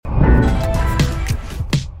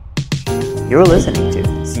You're listening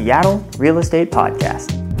to Seattle Real Estate Podcast.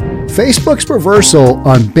 Facebook's reversal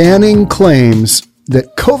on banning claims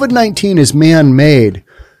that COVID-19 is man-made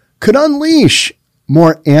could unleash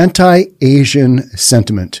more anti-Asian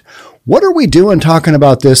sentiment. What are we doing talking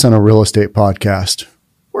about this on a real estate podcast?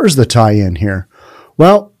 Where's the tie-in here?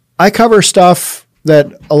 Well, I cover stuff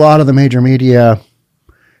that a lot of the major media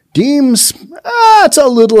deems it's a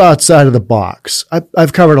little outside of the box.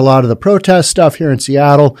 I've covered a lot of the protest stuff here in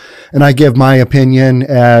Seattle, and I give my opinion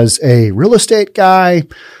as a real estate guy,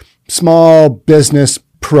 small business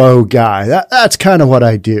pro guy. That's kind of what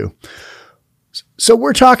I do. So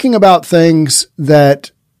we're talking about things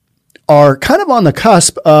that are kind of on the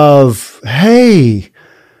cusp of, hey,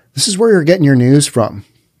 this is where you're getting your news from.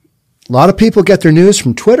 A lot of people get their news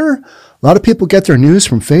from Twitter. A lot of people get their news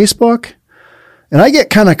from Facebook. And I get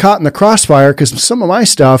kind of caught in the crossfire because some of my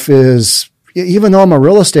stuff is, even though I'm a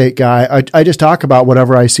real estate guy, I just talk about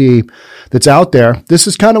whatever I see that's out there. This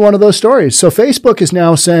is kind of one of those stories. So Facebook is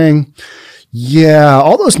now saying, yeah,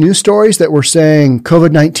 all those news stories that were saying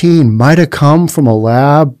COVID-19 might have come from a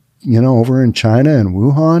lab, over in China and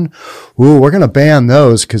Wuhan. Ooh, we're going to ban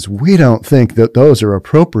those because we don't think that those are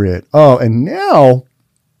appropriate. Oh, and now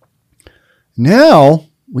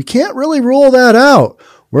we can't really rule that out.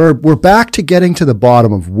 We're back to getting to the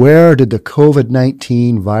bottom of where did the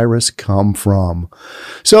COVID-19 virus come from.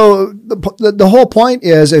 So the whole point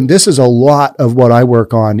is, and this is a lot of what I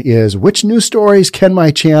work on, is which news stories can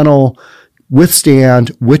my channel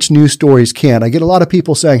withstand, which news stories can't. I get a lot of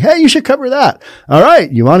people saying, hey, you should cover that. All right,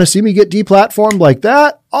 you want to see me get deplatformed like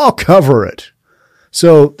that? I'll cover it.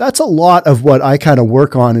 So that's a lot of what I kind of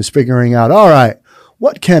work on, is figuring out, all right,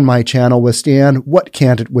 what can my channel withstand? What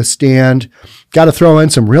can't it withstand? Got to throw in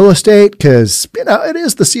some real estate because, it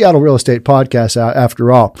is the Seattle Real Estate Podcast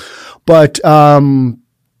after all. But, this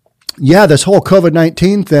whole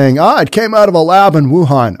COVID-19 thing, it came out of a lab in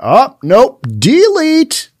Wuhan. Oh, nope.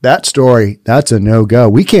 Delete that story. That's a no-go.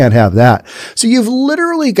 We can't have that. So you've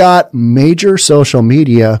literally got major social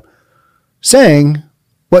media saying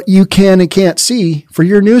what you can and can't see for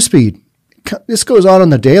your newsfeed. This goes on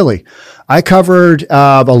the daily. I covered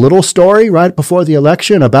a little story right before the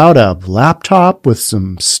election about a laptop with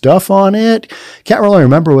some stuff on it. Can't really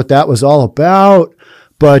remember what that was all about,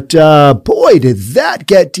 but boy, did that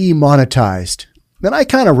get demonetized. Then I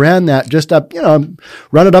kind of ran that just up,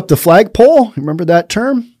 run it up the flagpole. Remember that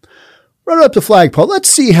term? Run it up the flagpole. Let's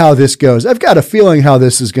see how this goes. I've got a feeling how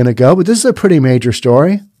this is going to go, but this is a pretty major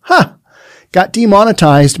story. Got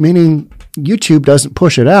demonetized, meaning YouTube doesn't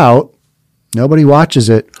push it out. Nobody watches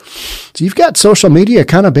it. So you've got social media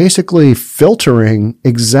kind of basically filtering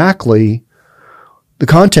exactly the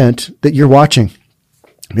content that you're watching.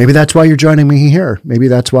 Maybe that's why you're joining me here. Maybe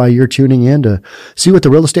that's why you're tuning in to see what the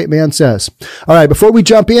real estate man says. All right, before we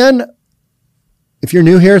jump in, if you're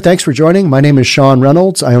new here, thanks for joining. My name is Sean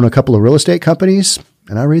Reynolds. I own a couple of real estate companies,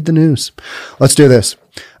 and I read the news. Let's do this.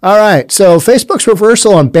 All right, so Facebook's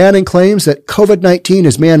reversal on banning claims that COVID-19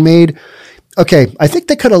 is man-made. Okay, I think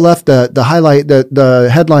they could have left the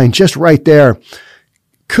headline just right there.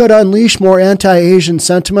 Could unleash more anti-Asian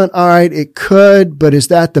sentiment. All right, it could, but is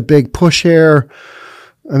that the big push here?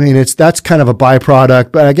 I mean, that's kind of a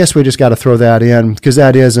byproduct, but I guess we just got to throw that in because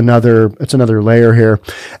it's another layer here.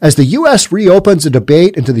 As the U.S. reopens a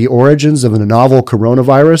debate into the origins of the novel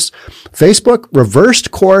coronavirus, Facebook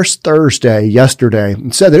reversed course yesterday,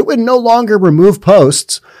 and said that it would no longer remove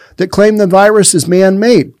posts that claim the virus is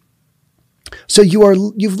man-made. So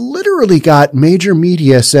you've literally got major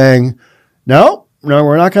media saying, no,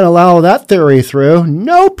 we're not going to allow that theory through.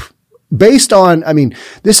 Nope. This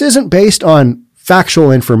isn't based on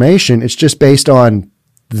factual information. It's just based on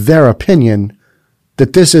their opinion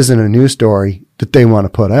that this isn't a news story that they want to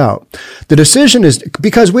put out. The decision is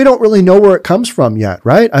because we don't really know where it comes from yet,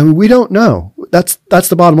 right? We don't know. That's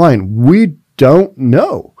the bottom line. We don't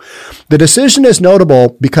know. The decision is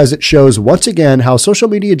notable because it shows once again how social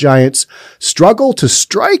media giants struggle to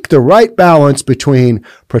strike the right balance between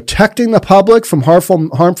protecting the public from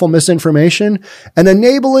harmful misinformation and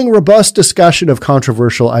enabling robust discussion of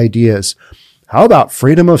controversial ideas. How about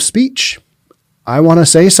freedom of speech? I want to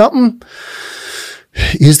say something.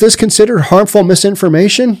 Is this considered harmful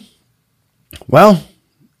misinformation? Well,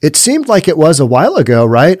 it seemed like it was a while ago,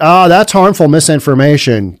 right? That's harmful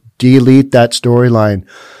misinformation. Delete that storyline.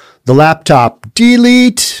 The laptop,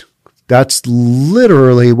 delete. That's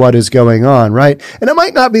literally what is going on, right? And it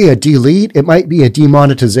might not be a delete. It might be a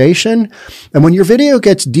demonetization. And when your video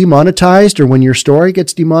gets demonetized or when your story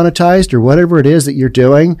gets demonetized or whatever it is that you're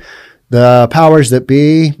doing, the powers that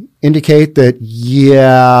be indicate that,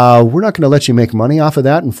 yeah, we're not going to let you make money off of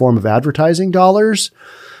that in form of advertising dollars.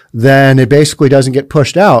 then it basically doesn't get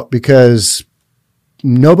pushed out because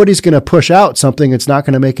nobody's going to push out something that's not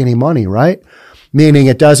going to make any money, right? Meaning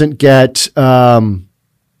it doesn't get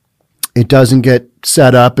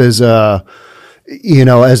set up as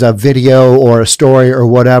as a video or a story or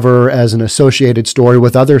whatever, as an associated story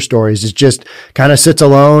with other stories. It just kind of sits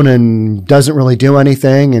alone and doesn't really do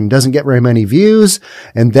anything and doesn't get very many views.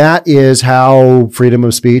 And that is how freedom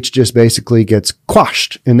of speech just basically gets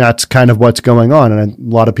quashed. And that's kind of what's going on. And a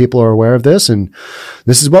lot of people are aware of this, and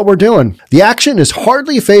this is what we're doing. The action is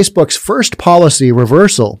hardly Facebook's first policy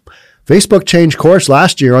reversal. Facebook changed course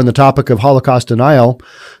last year on the topic of Holocaust denial,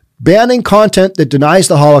 banning content that denies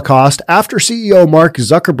the Holocaust after CEO Mark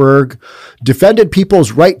Zuckerberg defended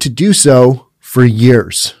people's right to do so for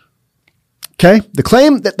years. Okay. The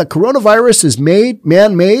claim that the coronavirus is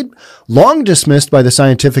man-made, long dismissed by the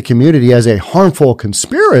scientific community as a harmful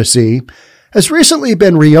conspiracy, has recently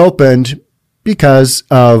been reopened because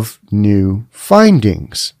of new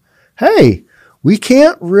findings. Hey, we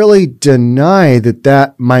can't really deny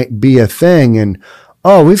that might be a thing. And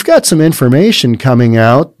we've got some information coming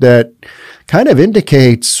out that kind of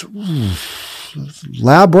indicates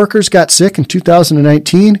lab workers got sick in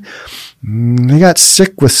 2019. They got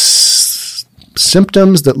sick with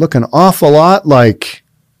symptoms that look an awful lot like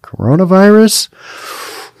coronavirus.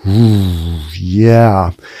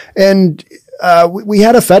 Yeah. And we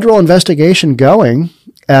had a federal investigation going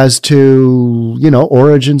as to,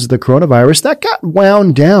 origins of the coronavirus. That got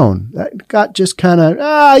wound down. That got just kind of,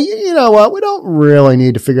 you know what? We don't really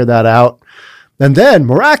need to figure that out. And then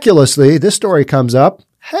miraculously, this story comes up.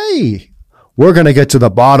 Hey, we're going to get to the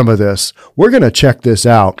bottom of this. We're going to check this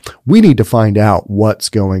out. We need to find out what's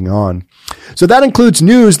going on. So that includes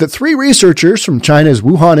news that 3 researchers from China's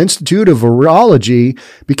Wuhan Institute of Virology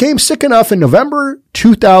became sick enough in November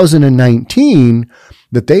 2019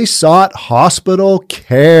 that they sought hospital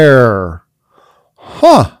care.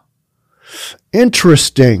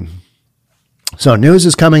 Interesting. So news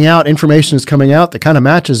is coming out, information is coming out that kind of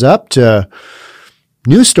matches up to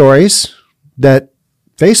news stories that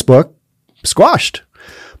Facebook squashed.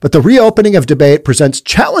 But the reopening of debate presents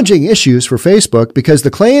challenging issues for Facebook because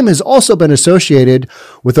the claim has also been associated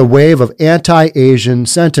with a wave of anti-Asian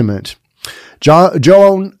sentiment.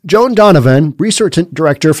 Joan Donovan, research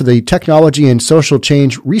director for the Technology and Social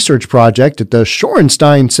Change Research Project at the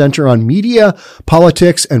Shorenstein Center on Media,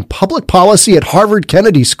 Politics, and Public Policy at Harvard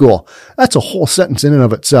Kennedy School. That's a whole sentence in and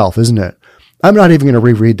of itself, isn't it? I'm not even going to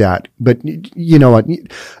reread that, but you know what?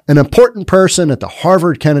 An important person at the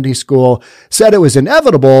Harvard Kennedy School said it was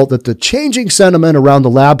inevitable that the changing sentiment around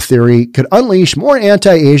the lab theory could unleash more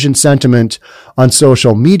anti-Asian sentiment on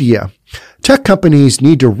social media. Tech companies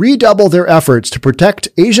need to redouble their efforts to protect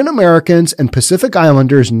Asian Americans and Pacific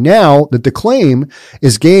Islanders now that the claim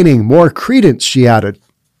is gaining more credence, she added.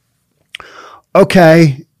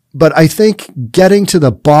 Okay, but I think getting to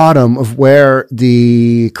the bottom of where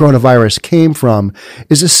the coronavirus came from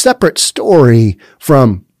is a separate story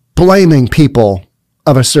from blaming people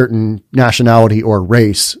of a certain nationality or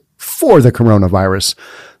race for the coronavirus.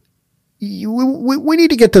 We need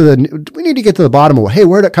to get to the bottom of, hey,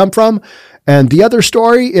 where'd it come from? And the other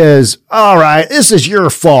story is, all right, this is your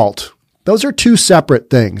fault. Those are two separate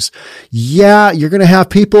things. Yeah, you're going to have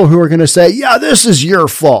people who are going to say, yeah, this is your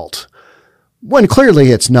fault, when clearly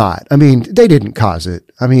it's not. I mean, they didn't cause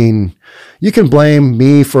it. I mean, you can blame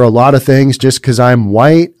me for a lot of things just because I'm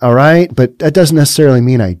white, all right? But that doesn't necessarily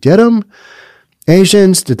mean I did them.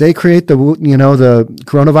 Asians, did they create the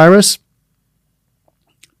coronavirus?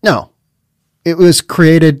 No. It was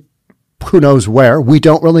created who knows where. We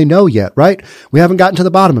don't really know yet, right? We haven't gotten to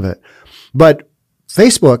the bottom of it. But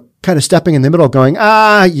Facebook kind of stepping in the middle going,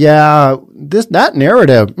 yeah, that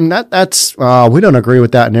narrative, that's we don't agree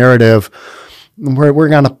with that narrative. We're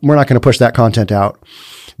not going to push that content out.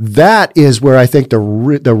 That is where I think the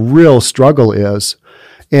real struggle is.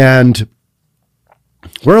 And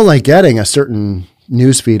we're only getting a certain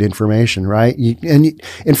newsfeed information, right?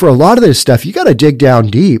 And for a lot of this stuff, you got to dig down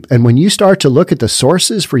deep. And when you start to look at the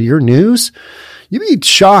sources for your news, you'd be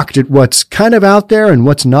shocked at what's kind of out there and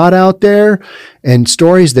what's not out there, and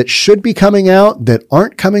stories that should be coming out that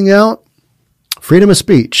aren't coming out. Freedom of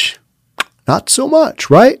speech. Not so much,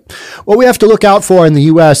 right? What we have to look out for in the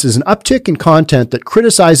U.S. is an uptick in content that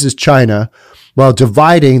criticizes China while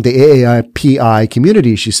dividing the AAPI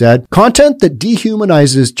community, she said. Content that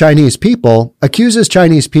dehumanizes Chinese people, accuses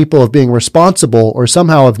Chinese people of being responsible or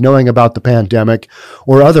somehow of knowing about the pandemic,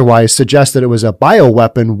 or otherwise suggests that it was a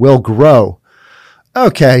bioweapon will grow.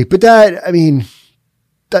 Okay, but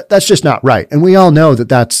that's just not right. And we all know that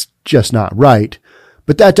that's just not right.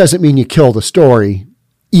 But that doesn't mean you kill the story,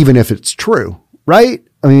 even if it's true, right?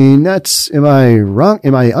 I mean, am I wrong?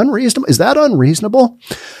 Am I unreasonable? Is that unreasonable?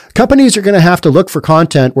 Companies are going to have to look for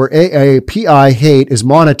content where AAPI hate is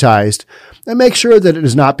monetized and make sure that it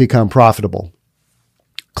does not become profitable.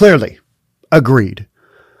 Clearly, agreed.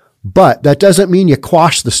 But that doesn't mean you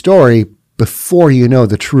quash the story before you know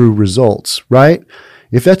the true results, right?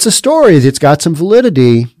 If it's a story that's got some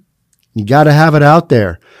validity, you got to have it out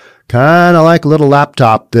there. Kind of like a little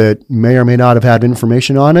laptop that may or may not have had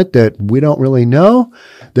information on it that we don't really know,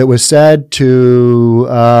 that was said to,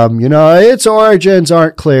 its origins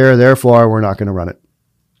aren't clear, therefore we're not going to run it.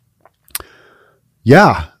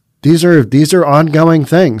 Yeah, these are ongoing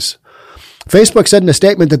things. Facebook said in a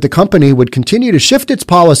statement that the company would continue to shift its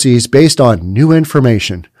policies based on new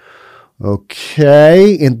information.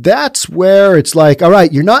 Okay. And that's where it's like, all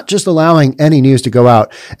right, you're not just allowing any news to go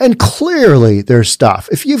out. And clearly there's stuff.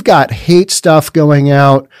 If you've got hate stuff going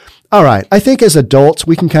out, all right, I think as adults,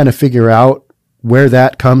 we can kind of figure out where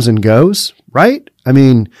that comes and goes, right? I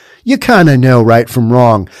mean, you kind of know right from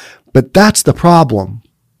wrong, but that's the problem.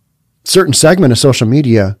 Certain segment of social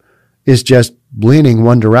media is just leaning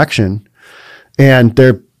one direction, and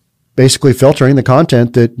they're basically filtering the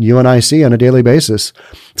content that you and I see on a daily basis.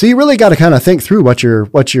 So you really got to kind of think through what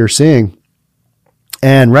you're seeing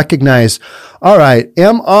and recognize, all right,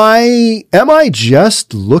 am I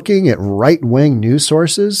just looking at right-wing news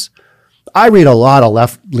sources? I read a lot of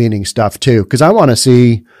left-leaning stuff too, because I want to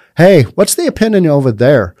see, hey, what's the opinion over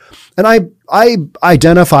there? And I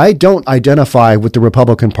don't identify with the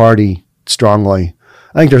Republican Party strongly.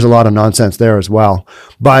 I think there's a lot of nonsense there as well.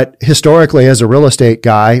 But historically, as a real estate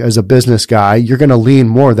guy, as a business guy, you're going to lean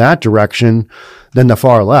more that direction than the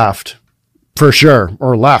far left, for sure,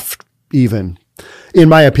 or left even, in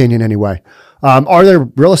my opinion anyway. Are there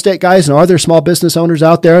real estate guys and are there small business owners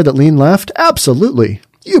out there that lean left? Absolutely.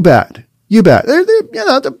 You bet.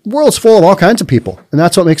 The world's full of all kinds of people, and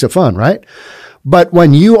that's what makes it fun, right? But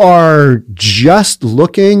when you are just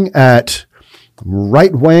looking at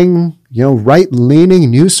right-wing, right-leaning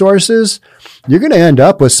news sources, you're going to end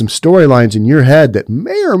up with some storylines in your head that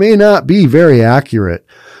may or may not be very accurate.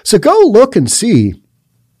 So go look and see,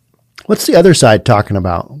 what's the other side talking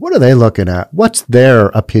about? What are they looking at? What's their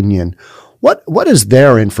opinion? What is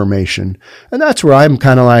their information? And that's where I'm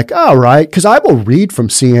kind of like, all right, because I will read from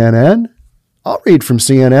CNN. I'll read from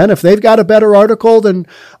CNN. If they've got a better article than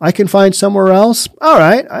I can find somewhere else, all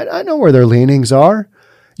right, I know where their leanings are.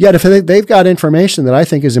 Yet if they've got information that I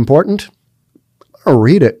think is important, I'll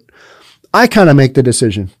read it. I kind of make the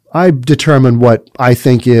decision. I determine what I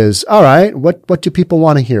think is, all right, what do people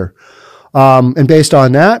want to hear? And based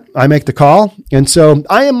on that, I make the call. And so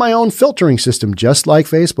I am my own filtering system, just like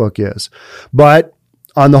Facebook is. But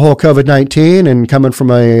on the whole COVID-19 and coming from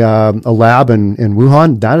a lab in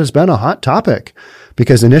Wuhan, that has been a hot topic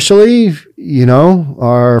because initially,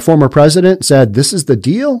 our former president said, this is the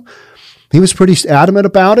deal. He was pretty adamant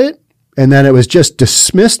about it. And then it was just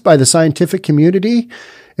dismissed by the scientific community.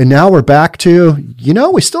 And now we're back to,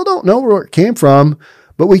 we still don't know where it came from,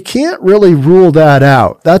 but we can't really rule that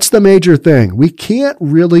out. That's the major thing. We can't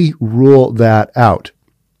really rule that out.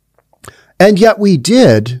 And yet we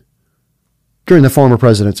did during the former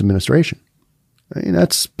president's administration. I mean,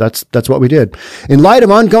 that's what we did. In light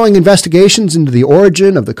of ongoing investigations into the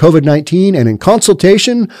origin of the COVID-19 and in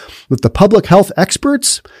consultation with the public health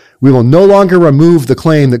experts, we will no longer remove the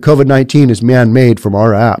claim that COVID-19 is man-made from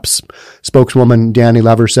our apps. Spokeswoman Danny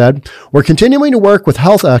Lever said, we're continuing to work with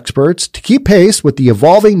health experts to keep pace with the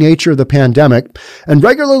evolving nature of the pandemic and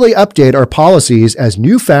regularly update our policies as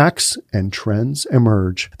new facts and trends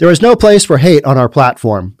emerge. There is no place for hate on our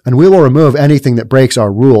platform, and we will remove anything that breaks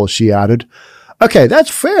our rules, she added. Okay, that's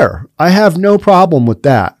fair. I have no problem with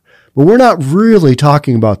that. But we're not really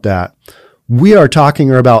talking about that. We are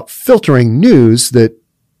talking about filtering news that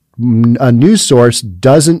a news source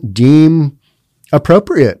doesn't deem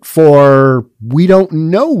appropriate for we don't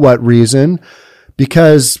know what reason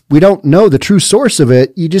because we don't know the true source of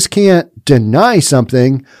it. You just can't deny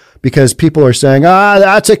something because people are saying,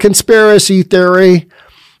 that's a conspiracy theory.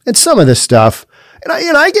 And some of this stuff, and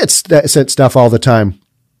I get sent stuff all the time.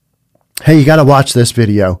 Hey, you got to watch this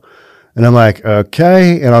video. And I'm like,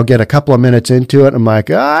 okay. And I'll get a couple of minutes into it. I'm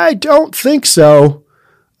like, I don't think so.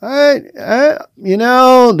 There's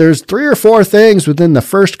 3 or 4 things within the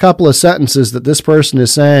first couple of sentences that this person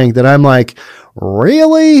is saying that I'm like,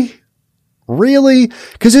 really?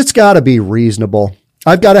 Because it's got to be reasonable.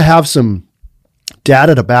 I've got to have some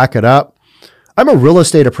data to back it up. I'm a real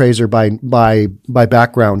estate appraiser by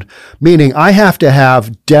background, meaning I have to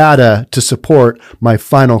have data to support my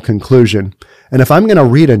final conclusion. And if I'm going to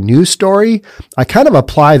read a news story, I kind of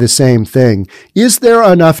apply the same thing. Is there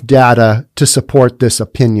enough data to support this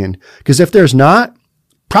opinion? Because if there's not,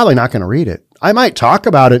 probably not going to read it. I might talk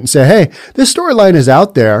about it and say, hey, this storyline is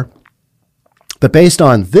out there, but based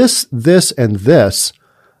on this, and this,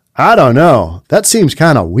 I don't know. That seems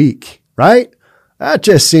kind of weak, right? That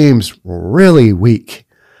just seems really weak.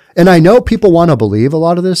 And I know people want to believe a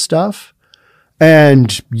lot of this stuff,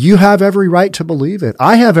 and you have every right to believe it.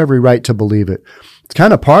 I have every right to believe it. It's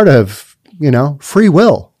kind of part of, free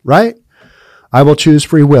will, right? I will choose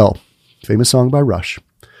free will. Famous song by Rush.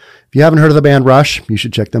 If you haven't heard of the band Rush, you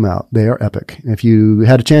should check them out. They are epic. If you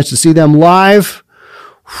had a chance to see them live,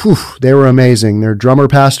 they were amazing. Their drummer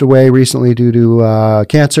passed away recently due to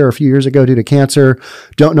cancer, a few years ago due to cancer.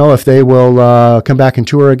 Don't know if they will come back and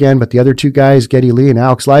tour again, but the other two guys, Geddy Lee and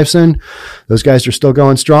Alex Lifeson, those guys are still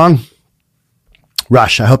going strong.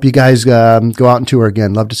 Rush, I hope you guys go out and tour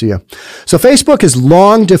again. Love to see you. So Facebook has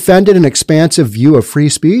long defended an expansive view of free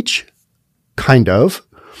speech, kind of,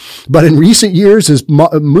 but in recent years has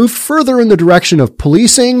moved further in the direction of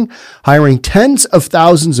policing, hiring tens of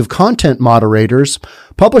thousands of content moderators,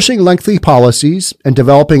 publishing lengthy policies, and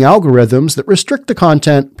developing algorithms that restrict the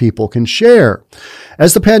content people can share.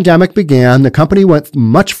 As the pandemic began, the company went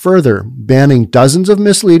much further, banning dozens of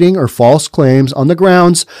misleading or false claims on the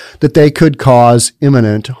grounds that they could cause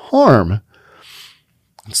imminent harm.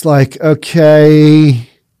 It's like, okay,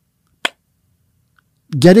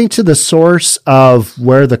 getting to the source of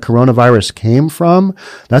where the coronavirus came from,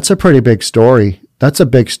 that's a pretty big story. That's a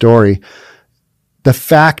big story. The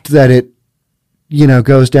fact that it,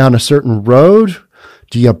 goes down a certain road,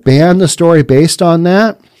 do you ban the story based on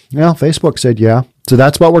that? Well, Facebook said yeah. So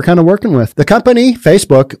that's what we're kind of working with. The company,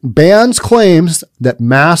 Facebook, bans claims that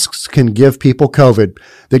masks can give people COVID,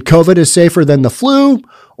 that COVID is safer than the flu,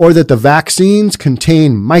 or that the vaccines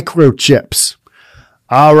contain microchips.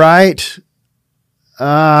 All right.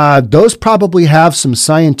 Those probably have some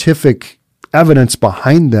scientific evidence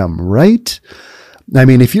behind them, right? I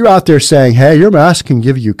mean, if you're out there saying, hey, your mask can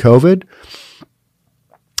give you COVID,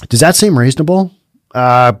 does that seem reasonable?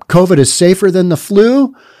 COVID is safer than the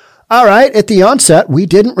flu. All right. At the onset, we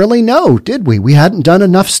didn't really know, did we? We hadn't done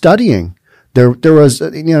enough studying. There was,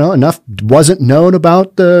 enough wasn't known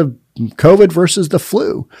about the COVID versus the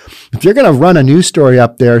flu. If you're going to run a news story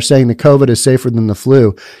up there saying the COVID is safer than the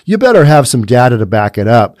flu, you better have some data to back it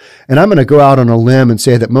up. And I'm going to go out on a limb and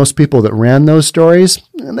say that most people that ran those stories,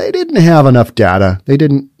 they didn't have enough data. They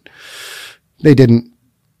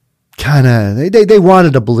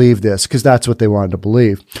wanted to believe this because that's what they wanted to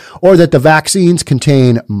believe. Or that the vaccines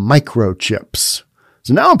contain microchips.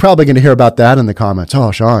 So now I'm probably going to hear about that in the comments.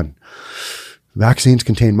 Oh, Sean, vaccines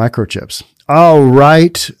contain microchips. All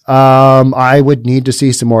right. I would need to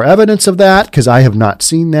see some more evidence of that because I have not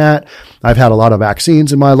seen that. I've had a lot of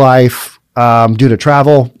vaccines in my life due to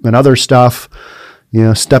travel and other stuff.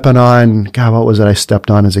 Stepping on, God, what was it I stepped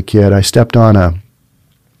on as a kid? What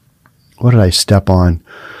did I step on?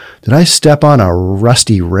 Did I step on a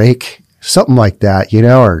rusty rake? Something like that,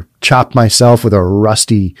 or chop myself with a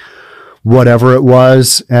rusty whatever it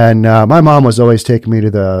was. And my mom was always taking me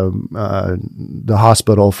to the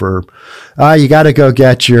hospital for, you got to go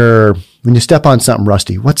get when you step on something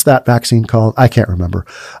rusty, what's that vaccine called? I can't remember.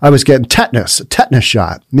 I was getting a tetanus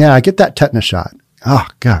shot. Yeah, I get that tetanus shot. Oh,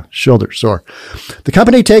 God, shoulder sore. The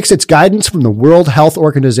company takes its guidance from the World Health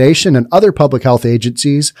Organization and other public health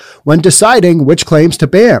agencies when deciding which claims to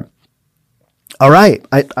ban. All right.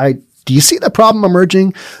 Do you see the problem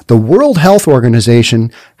emerging? The World Health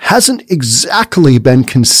Organization hasn't exactly been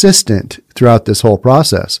consistent throughout this whole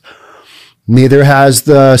process. Neither has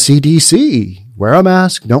the CDC. Wear a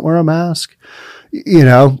mask, don't wear a mask.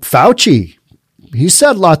 Fauci, he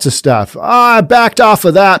said lots of stuff. I backed off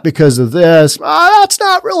of that because of this. That's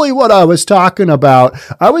not really what I was talking about.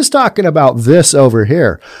 I was talking about this over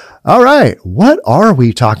here. All right. What are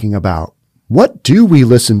we talking about? What do we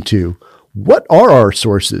listen to? What are our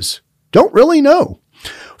sources? Don't really know.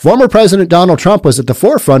 Former President Donald Trump was at the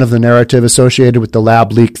forefront of the narrative associated with the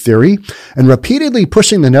lab leak theory and repeatedly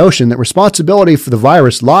pushing the notion that responsibility for the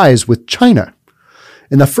virus lies with China.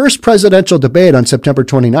 In the first presidential debate on September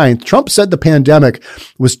 29th, Trump said the pandemic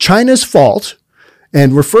was China's fault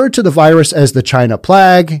and referred to the virus as the China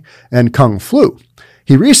plague and Kung flu.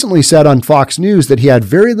 He recently said on Fox News that he had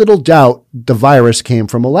very little doubt the virus came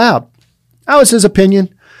from a lab. That was his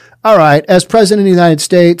opinion. All right, as president of the United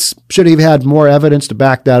States, should he have had more evidence to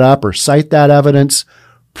back that up or cite that evidence?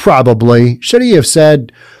 Probably. Should he have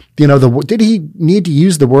said, did he need to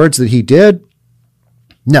use the words that he did?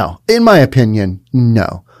 No, in my opinion,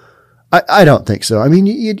 no. I don't think so. I mean,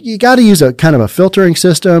 you got to use a kind of a filtering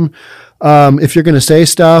system. If you're going to say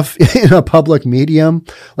stuff in a public medium,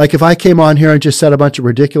 like if I came on here and just said a bunch of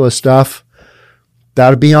ridiculous stuff, that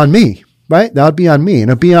would be on me, right? That would be on me.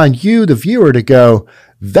 And it'd be on you, the viewer, to go,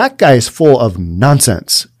 that guy's full of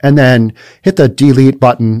nonsense. And then hit the delete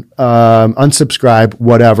button, unsubscribe,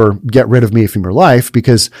 whatever, get rid of me from your life,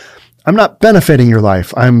 because I'm not benefiting your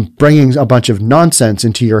life. I'm bringing a bunch of nonsense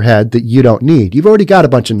into your head that you don't need. You've already got a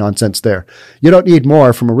bunch of nonsense there. You don't need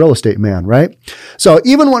more from a real estate man, right? So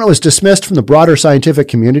even when it was dismissed from the broader scientific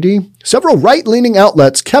community, several right-leaning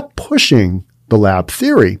outlets kept pushing the lab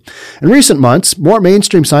theory. In recent months, more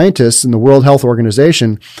mainstream scientists in the World Health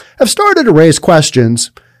Organization have started to raise questions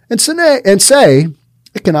and say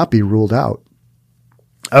it cannot be ruled out.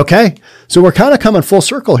 Okay, so we're kind of coming full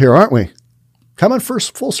circle here, aren't we? Coming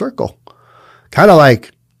first full circle. Kind of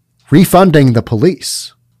like refunding the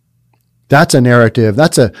police. That's a narrative.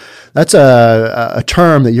 That's a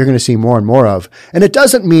term that you're going to see more and more of. And it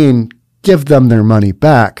doesn't mean give them their money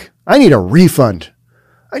back. I need a refund.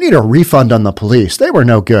 I need a refund on the police. They were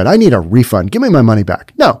no good. I need a refund. Give me my money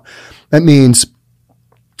back. No, that means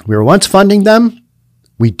we were once funding them.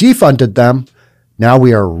 We defunded them. Now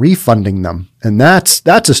we are refunding them. And that's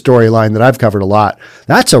a storyline that I've covered a lot.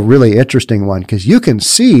 That's a really interesting one because you can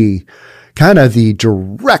see kind of the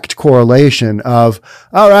direct correlation of,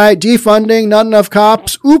 all right, defunding, not enough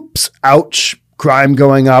cops. Oops, ouch, crime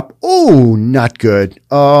going up. Oh, not good.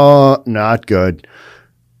 Oh, not good.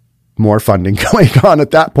 More funding going on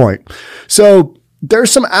at that point. So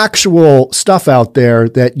there's some actual stuff out there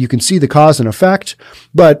that you can see the cause and effect,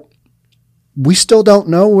 but we still don't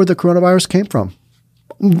know where the coronavirus came from.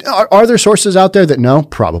 Are there sources out there that know?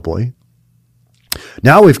 Probably.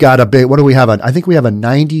 Now we've got what do we have? I think we have a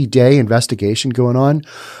 90-day investigation going on.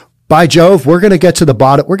 By Jove, we're going to get to the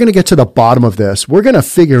bottom. We're going to get to the bottom of this. We're going to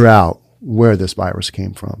figure out where this virus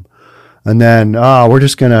came from. And then, we're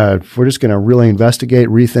just going to really investigate,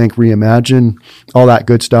 rethink, reimagine, all that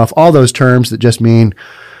good stuff. All those terms that just mean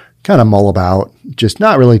kind of mull about, just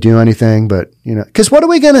not really do anything, but because what are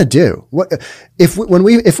we going to do? What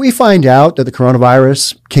if we find out that the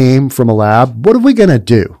coronavirus came from a lab? What are we going to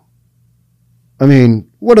do? I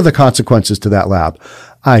mean, what are the consequences to that lab?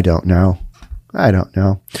 I don't know.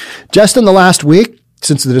 Just in the last week,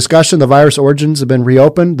 since the discussion of the virus origins have been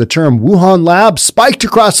reopened, the term Wuhan lab spiked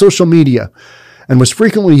across social media and was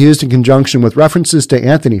frequently used in conjunction with references to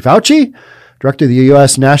Anthony Fauci, director of the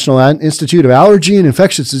U.S. National Institute of Allergy and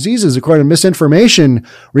Infectious Diseases, according to misinformation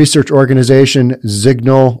research organization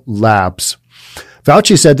Signal Labs.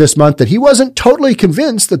 Fauci said this month that he wasn't totally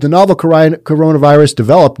convinced that the novel coronavirus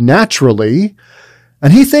developed naturally,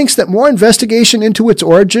 and he thinks that more investigation into its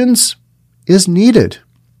origins is needed.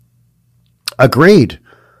 Agreed,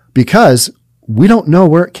 because we don't know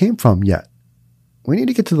where it came from yet. We need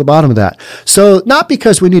to get to the bottom of that. So not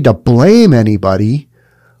because we need to blame anybody,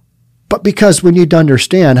 but because we need to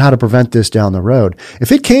understand how to prevent this down the road.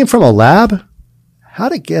 If it came from a lab, how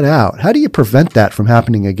to get out? How do you prevent that from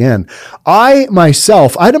happening again? I'm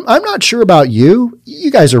not sure about you. You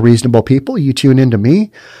guys are reasonable people. You tune into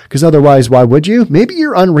me because otherwise, why would you? Maybe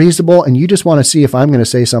you're unreasonable and you just want to see if I'm going to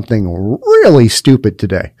say something really stupid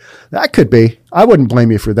today. That could be. I wouldn't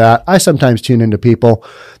blame you for that. I sometimes tune into people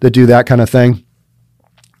that do that kind of thing.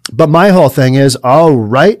 But my whole thing is, all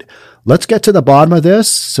right, let's get to the bottom of this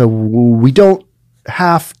so we don't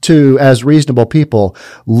have to, as reasonable people,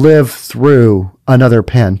 live through another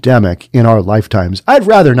pandemic in our lifetimes. I'd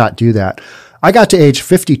rather not do that. I got to age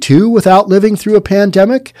 52 without living through a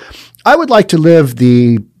pandemic. I would like to live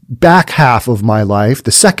the back half of my life,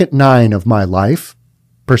 the second 9 of my life,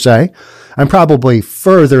 per se. I'm probably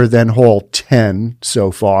further than whole 10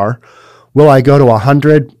 so far. Will I go to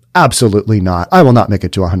 100? Absolutely not. I will not make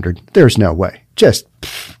it to 100. There's no way. Just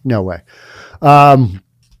no way.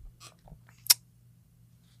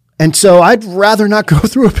 And so I'd rather not go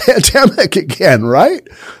through a pandemic again, right?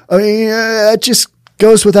 I mean, it just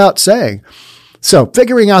goes without saying. So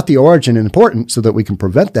figuring out the origin is important so that we can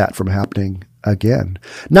prevent that from happening again.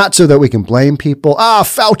 Not so that we can blame people.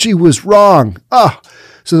 Fauci was wrong.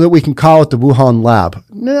 So that we can call it the Wuhan lab.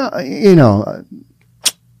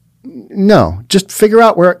 No, just figure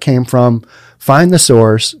out where it came from, find the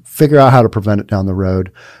source, figure out how to prevent it down the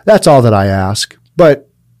road. That's all that I ask. But,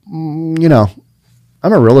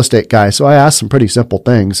 I'm a real estate guy, so I ask some pretty simple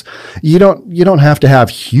things. You don't have to have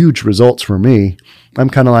huge results for me. I'm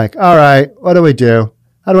kind of like, all right, what do we do?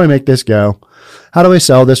 How do I make this go? How do I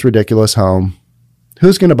sell this ridiculous home?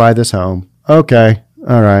 Who's going to buy this home? Okay.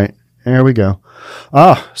 All right. There we go.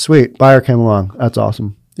 Sweet. Buyer came along. That's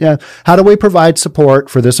awesome. Yeah. How do we provide support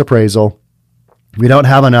for this appraisal? We don't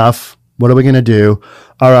have enough. What are we going to do?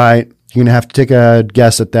 All right. You're going to have to take a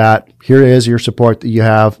guess at that. Here is your support that you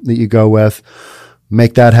have that you go with.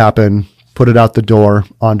 Make that happen. Put it out the door,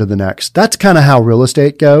 on to the next. That's kind of how real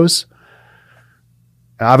estate goes.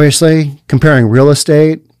 Obviously, comparing real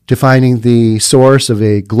estate to finding the source of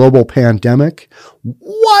a global pandemic,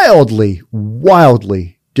 wildly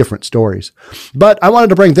different stories. But I wanted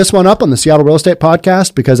to bring this one up on the Seattle Real Estate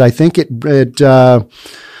Podcast because I think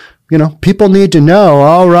people need to know,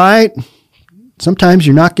 all right, sometimes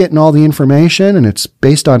you're not getting all the information, and it's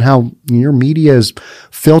based on how your media is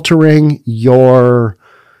filtering your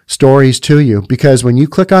stories to you. Because when you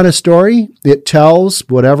click on a story, it tells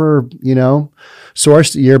whatever,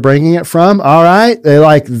 source that you're bringing it from. All right. They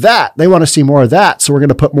like that. They want to see more of that. So we're going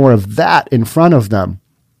to put more of that in front of them.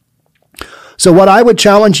 So what I would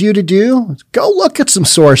challenge you to do is go look at some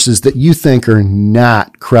sources that you think are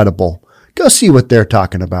not credible. Go see what they're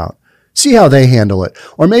talking about. See how they handle it.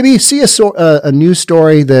 Or maybe see a news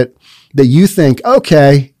story that you think,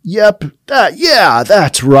 okay, yep,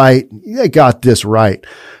 that's right. They got this right.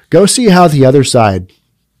 Go see how the other side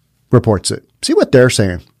reports it. See what they're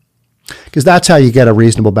saying. Because that's how you get a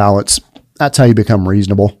reasonable balance. That's how you become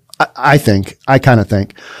reasonable. I kind of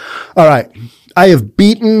think. All right. I have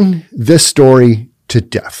beaten this story to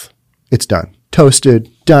death. It's done. Toasted.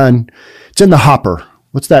 Done. It's in the hopper.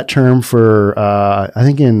 What's that term for, I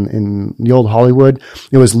think in the old Hollywood,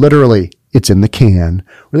 it was literally, it's in the can,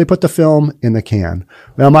 where they put the film in the can.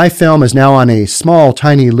 Well, my film is now on a small,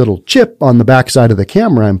 tiny little chip on the backside of the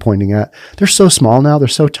camera I'm pointing at. They're so small now. They're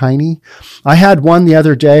so tiny. I had one the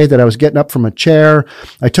other day that I was getting up from a chair.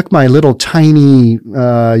 I took my little tiny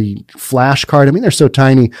flash card. I mean, they're so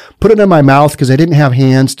tiny. Put it in my mouth because I didn't have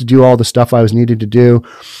hands to do all the stuff I was needed to do.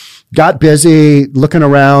 Got busy looking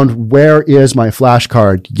around. Where is my flash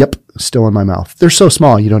card? Yep, still in my mouth. They're so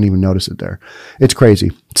small, you don't even notice it there. It's crazy.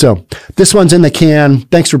 So this one's in the can.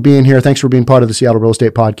 Thanks for being here. Thanks for being part of the Seattle Real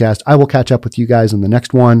Estate Podcast. I will catch up with you guys in the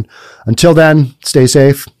next one. Until then, stay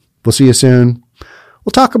safe. We'll see you soon.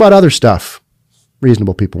 We'll talk about other stuff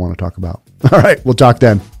reasonable people want to talk about. All right, we'll talk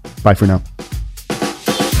then. Bye for now.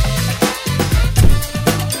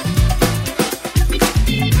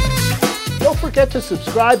 Don't forget to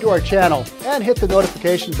subscribe to our channel and hit the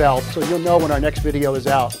notification bell so you'll know when our next video is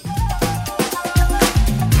out.